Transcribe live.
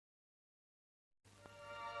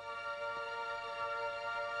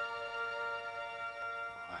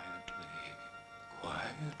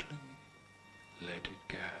Let it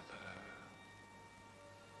gather.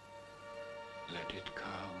 Let it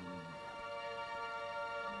come.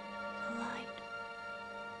 The light.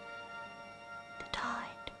 The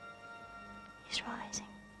tide is rising.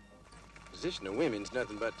 The position of women's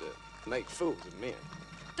nothing but to make fools of men.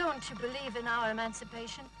 Don't you believe in our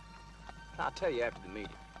emancipation? I'll tell you after the meeting.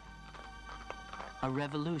 A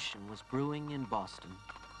revolution was brewing in Boston.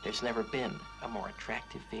 There's never been a more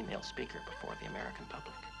attractive female speaker before the American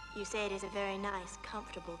public. You say it is a very nice,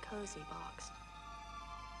 comfortable, cozy box,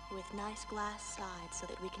 with nice glass sides so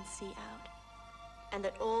that we can see out, and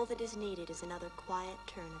that all that is needed is another quiet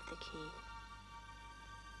turn of the key.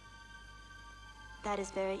 That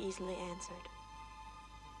is very easily answered.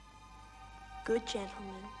 Good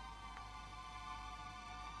gentlemen,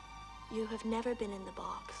 you have never been in the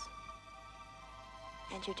box,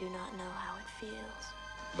 and you do not know how it feels.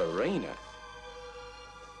 Verena?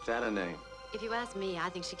 Is that her name? If you ask me, I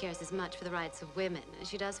think she cares as much for the rights of women as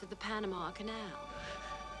she does for the Panama Canal.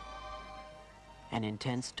 An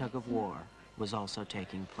intense tug of war was also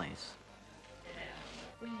taking place.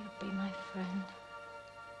 Will you be my friend?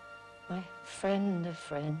 My friend of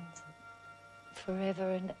friends, forever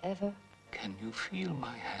and ever? Can you feel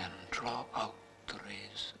my hand draw out the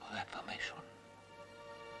rays of affirmation?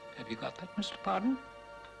 Have you got that, Mr. Pardon?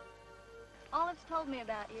 Olive's told me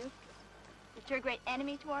about you. That you're a great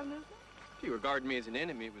enemy to our movement. If you regard me as an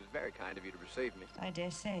enemy, it was very kind of you to receive me. I dare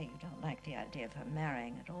say you don't like the idea of her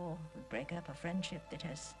marrying at all. It would break up a friendship that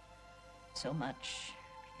has so much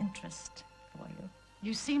interest for you.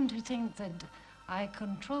 You seem to think that I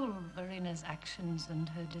control Verena's actions and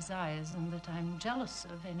her desires, and that I'm jealous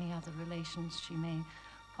of any other relations she may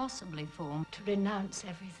possibly form. To renounce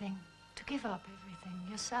everything, to give up everything,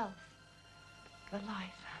 yourself, your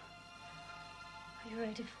life. Are you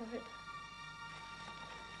ready for it?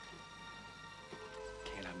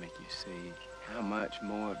 Can I make you see how much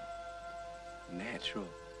more natural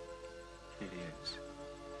it is,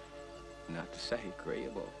 not to say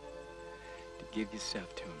agreeable, to give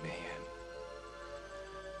yourself to a man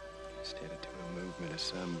instead of to a movement of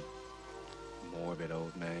some morbid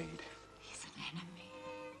old maid? He's an enemy.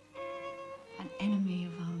 An enemy